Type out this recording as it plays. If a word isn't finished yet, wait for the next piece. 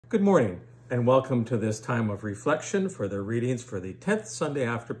Good morning, and welcome to this time of reflection for the readings for the 10th Sunday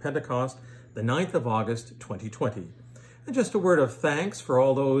after Pentecost, the 9th of August, 2020. And just a word of thanks for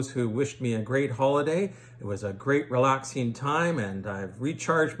all those who wished me a great holiday. It was a great relaxing time, and I've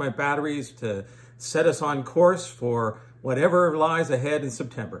recharged my batteries to set us on course for whatever lies ahead in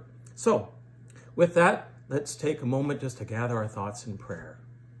September. So, with that, let's take a moment just to gather our thoughts in prayer.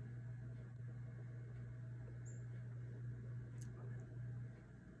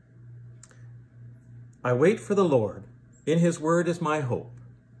 I wait for the Lord. In his word is my hope.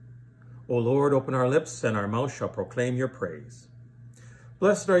 O Lord, open our lips, and our mouth shall proclaim your praise.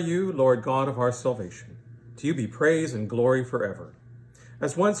 Blessed are you, Lord God of our salvation. To you be praise and glory forever.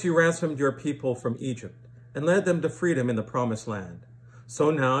 As once you ransomed your people from Egypt and led them to freedom in the promised land,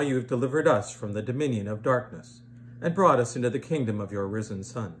 so now you have delivered us from the dominion of darkness and brought us into the kingdom of your risen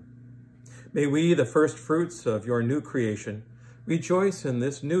Son. May we, the first fruits of your new creation, rejoice in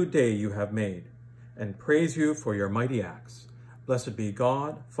this new day you have made, and praise you for your mighty acts. Blessed be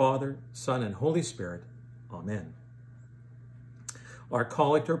God, Father, Son, and Holy Spirit. Amen. Our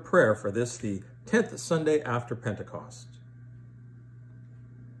collect or prayer for this, the 10th Sunday after Pentecost.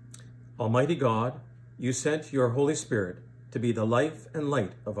 Almighty God, you sent your Holy Spirit to be the life and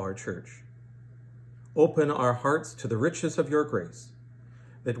light of our church. Open our hearts to the riches of your grace,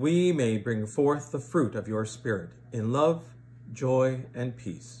 that we may bring forth the fruit of your Spirit in love, joy, and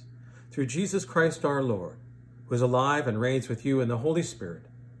peace. Through Jesus Christ our Lord, who is alive and reigns with you in the Holy Spirit,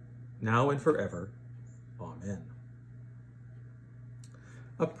 now and forever. Amen.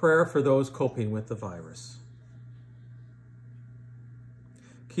 A prayer for those coping with the virus.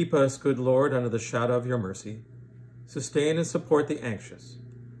 Keep us, good Lord, under the shadow of your mercy. Sustain and support the anxious.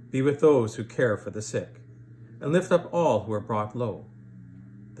 Be with those who care for the sick, and lift up all who are brought low,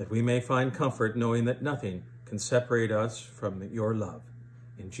 that we may find comfort knowing that nothing can separate us from your love.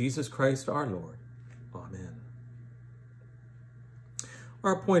 In Jesus Christ our Lord. Amen.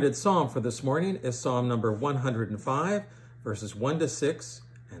 Our appointed psalm for this morning is Psalm number 105, verses 1 to 6,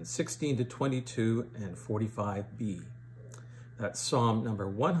 and 16 to 22, and 45b. That's Psalm number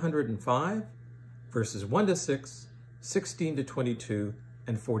 105, verses 1 to 6, 16 to 22,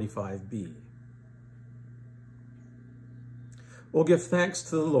 and 45b. Oh, give thanks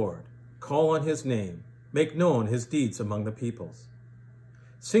to the Lord, call on his name, make known his deeds among the peoples.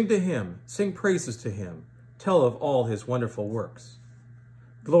 Sing to him, sing praises to him, tell of all his wonderful works.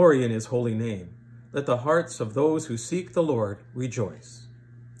 Glory in his holy name. Let the hearts of those who seek the Lord rejoice.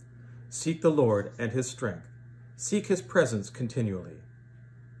 Seek the Lord and his strength. Seek his presence continually.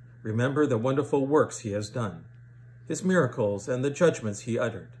 Remember the wonderful works he has done, his miracles and the judgments he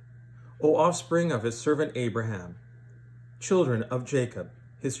uttered. O offspring of his servant Abraham, children of Jacob,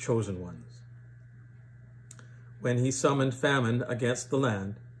 his chosen ones. When he summoned famine against the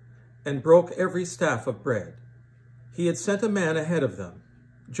land and broke every staff of bread, he had sent a man ahead of them,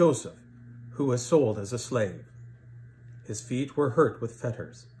 Joseph, who was sold as a slave. His feet were hurt with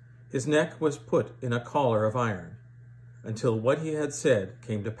fetters. His neck was put in a collar of iron, until what he had said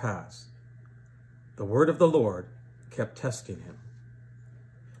came to pass. The word of the Lord kept testing him.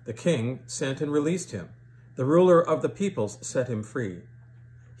 The king sent and released him. The ruler of the peoples set him free.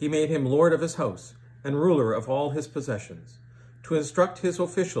 He made him lord of his house and ruler of all his possessions, to instruct his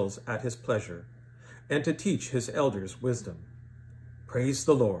officials at his pleasure, and to teach his elders wisdom. Praise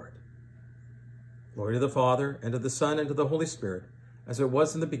the Lord. Glory to the Father, and to the Son, and to the Holy Spirit, as it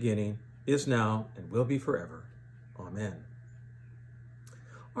was in the beginning, is now, and will be forever. Amen.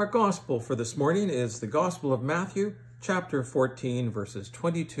 Our gospel for this morning is the Gospel of Matthew, chapter 14, verses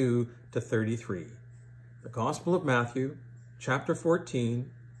 22 to 33. The Gospel of Matthew, chapter 14,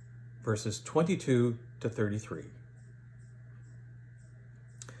 verses 22 to 33.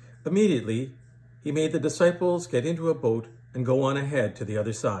 Immediately, he made the disciples get into a boat and go on ahead to the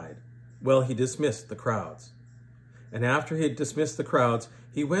other side, while he dismissed the crowds. And after he had dismissed the crowds,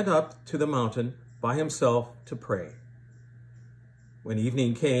 he went up to the mountain by himself to pray. When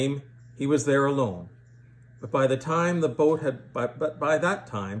evening came, he was there alone. But by that time the boat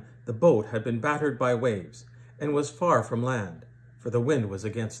had been battered by waves and was far from land, for the wind was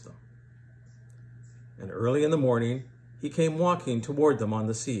against them. And early in the morning, he came walking toward them on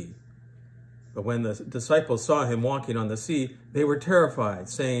the sea. But when the disciples saw him walking on the sea, they were terrified,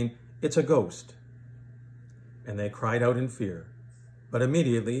 saying, "It's a ghost." And they cried out in fear. But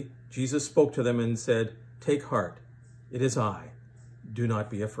immediately Jesus spoke to them and said, "Take heart, it is I. Do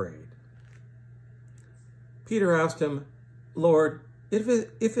not be afraid." Peter asked him, "Lord, if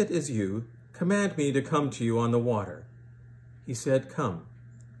it is you, command me to come to you on the water." He said, "Come."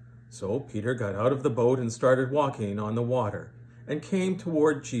 So Peter got out of the boat and started walking on the water, and came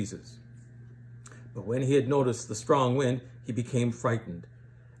toward Jesus. But when he had noticed the strong wind, he became frightened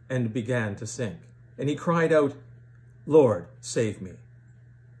and began to sink. And he cried out, "Lord, save me."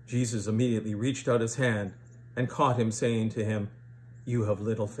 Jesus immediately reached out his hand and caught him, saying to him, "You have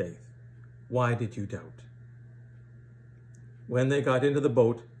little faith. Why did you doubt?" When they got into the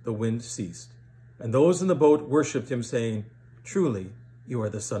boat, the wind ceased, and those in the boat worshipped him, saying, "Truly, you are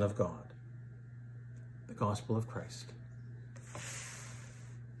the Son of God." The Gospel of Christ.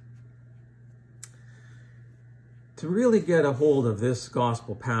 To really get a hold of this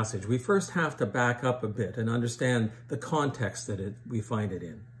gospel passage, we first have to back up a bit and understand the context that we find it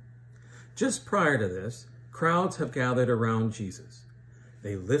in. Just prior to this, crowds have gathered around Jesus.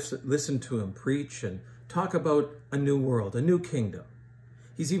 They listen to him preach and talk about a new world, a new kingdom.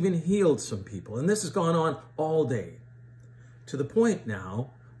 He's even healed some people, and this has gone on all day, to the point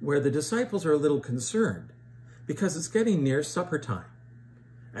now where the disciples are a little concerned because it's getting near supper time.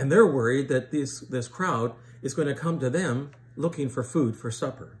 And they're worried that this crowd is going to come to them looking for food for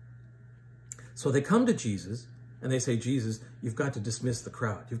supper. So they come to Jesus and they say, "Jesus, you've got to dismiss the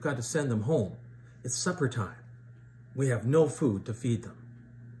crowd. You've got to send them home. It's supper time. We have no food to feed them."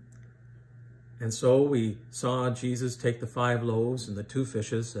 And so we saw Jesus take the 5 loaves and the 2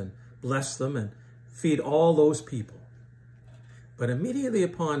 fishes and bless them and feed all those people. But immediately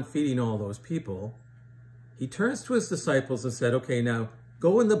upon feeding all those people, he turns to his disciples and said, "Okay, now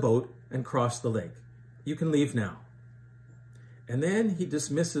go in the boat and cross the lake. You can leave now." And then he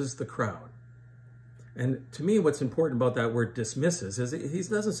dismisses the crowd. And to me, what's important about that word dismisses is he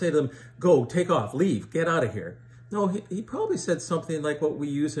doesn't say to them, "Go, take off, leave, get out of here." No, he probably said something like what we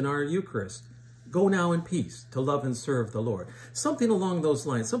use in our Eucharist. "Go now in peace to love and serve the Lord." Something along those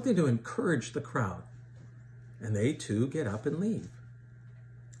lines, something to encourage the crowd. And they too get up and leave.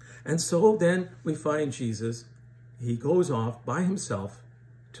 And so then we find Jesus, he goes off by himself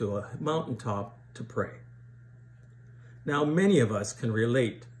to a mountaintop to pray. Now, many of us can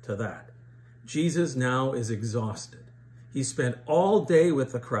relate to that. Jesus now is exhausted. He spent all day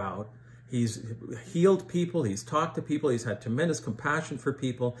with the crowd. He's healed people. He's talked to people. He's had tremendous compassion for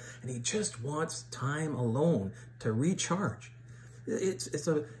people. And he just wants time alone to recharge.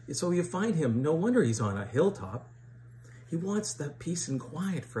 So you find him, no wonder he's on a hilltop. He wants that peace and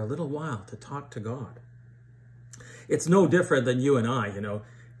quiet for a little while to talk to God. It's no different than you and I,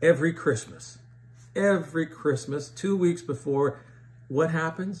 every Christmas, 2 weeks before, what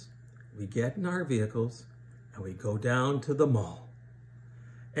happens? We get in our vehicles and we go down to the mall.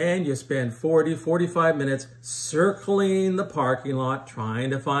 And you spend 40, 45 minutes circling the parking lot trying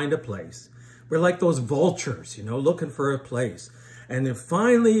to find a place. We're like those vultures, looking for a place. And then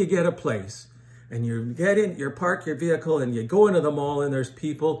finally you get a place and you get in, you park your vehicle and you go into the mall and there's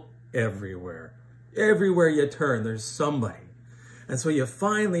people everywhere. Everywhere you turn, there's somebody. And so you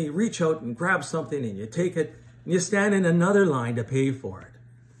finally reach out and grab something and you take it and you stand in another line to pay for it.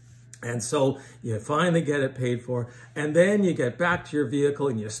 And so you finally get it paid for, and then you get back to your vehicle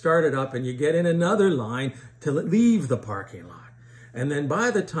and you start it up and you get in another line to leave the parking lot. And then by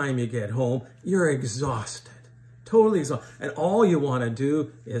the time you get home, you're exhausted, totally exhausted. And all you want to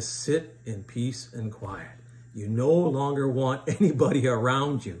do is sit in peace and quiet. You no longer want anybody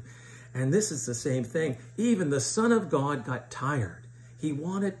around you. And this is the same thing. Even the Son of God got tired. He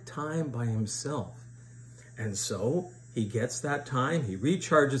wanted time by himself. And so he gets that time, he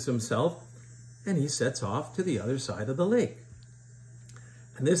recharges himself, and he sets off to the other side of the lake.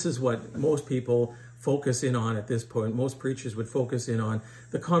 And this is what most people focus in on at this point. Most preachers would focus in on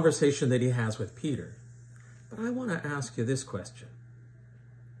the conversation that he has with Peter. But I want to ask you this question.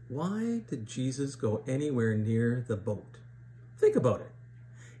 Why did Jesus go anywhere near the boat? Think about it.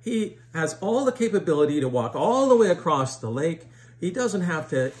 He has all the capability to walk all the way across the lake. He doesn't have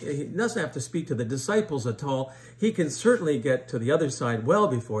to speak to the disciples at all. He can certainly get to the other side well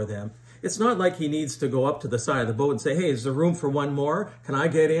before them. It's not like he needs to go up to the side of the boat and say, "Hey, is there room for one more? Can I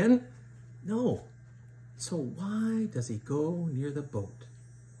get in?" No. So why does he go near the boat?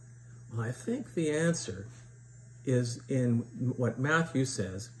 Well, I think the answer is in what Matthew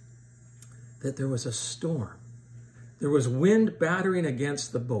says, that there was a storm. There was wind battering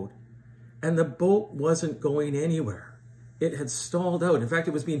against the boat, and the boat wasn't going anywhere. It had stalled out. In fact,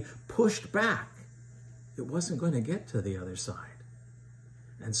 it was being pushed back. It wasn't going to get to the other side.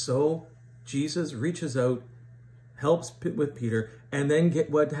 And so Jesus reaches out, helps with Peter, and then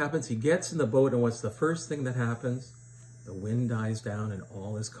what happens? He gets in the boat, and what's the first thing that happens? The wind dies down and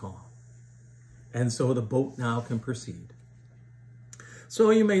all is calm. And so the boat now can proceed. So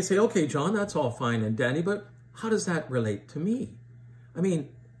you may say, "Okay, John, that's all fine and dandy, but how does that relate to me? I mean,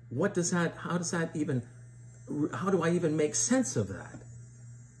 how does that even how do I even make sense of that?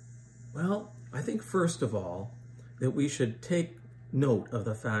 Well, I think first of all, that we should take note of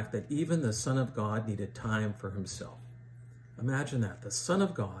the fact that even the Son of God needed time for himself. Imagine that. The Son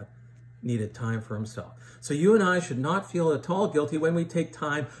of God needed time for himself. So you and I should not feel at all guilty when we take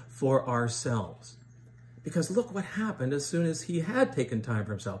time for ourselves. Because look what happened as soon as he had taken time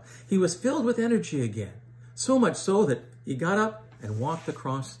for himself. He was filled with energy again. So much so that he got up and walked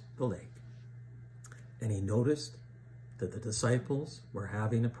across the lake. And he noticed that the disciples were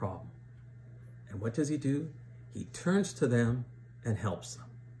having a problem. And what does he do? He turns to them and helps them.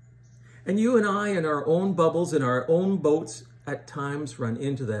 And you and I, in our own bubbles, in our own boats, at times run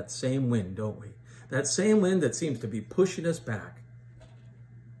into that same wind, don't we? That same wind that seems to be pushing us back.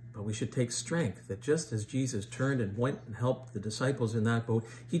 But we should take strength that just as Jesus turned and went and helped the disciples in that boat,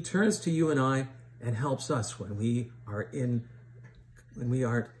 he turns to you and I and helps us when we're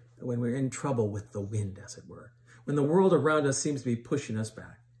in trouble with the wind, as it were. When the world around us seems to be pushing us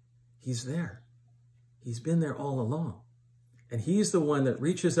back, he's there. He's been there all along. And he's the one that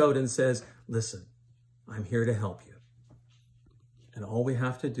reaches out and says, listen, I'm here to help you. And all we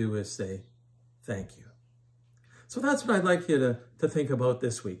have to do is say, thank you. So that's what I'd like you to think about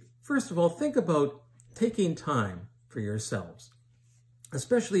this week. First of all, think about taking time for yourselves,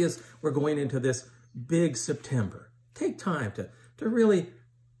 especially as we're going into this big September. Take time to really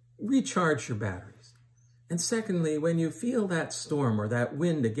recharge your batteries. And secondly, when you feel that storm or that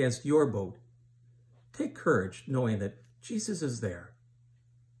wind against your boat, take courage knowing that Jesus is there,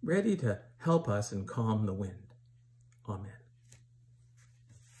 ready to help us and calm the wind. Amen.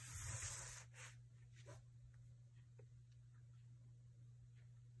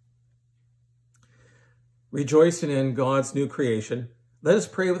 Rejoicing in God's new creation, let us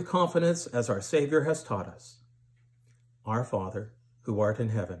pray with confidence as our Savior has taught us. Our Father, who art in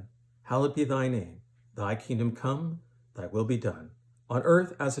heaven, hallowed be thy name. Thy kingdom come, thy will be done, on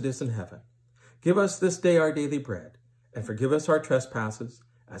earth as it is in heaven. Give us this day our daily bread, and forgive us our trespasses,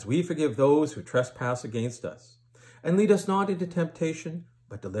 as we forgive those who trespass against us. And lead us not into temptation,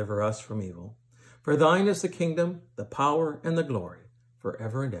 but deliver us from evil. For thine is the kingdom, the power, and the glory,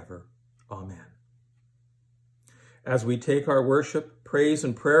 forever and ever. Amen. As we take our worship, praise,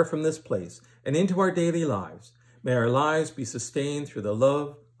 and prayer from this place and into our daily lives, may our lives be sustained through the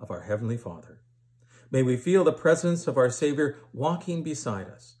love of our Heavenly Father. May we feel the presence of our Savior walking beside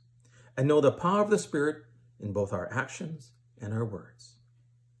us and know the power of the Spirit in both our actions and our words.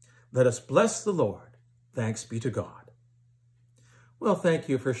 Let us bless the Lord. Thanks be to God. Well, thank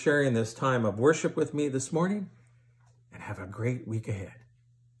you for sharing this time of worship with me this morning, and have a great week ahead.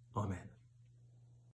 Amen.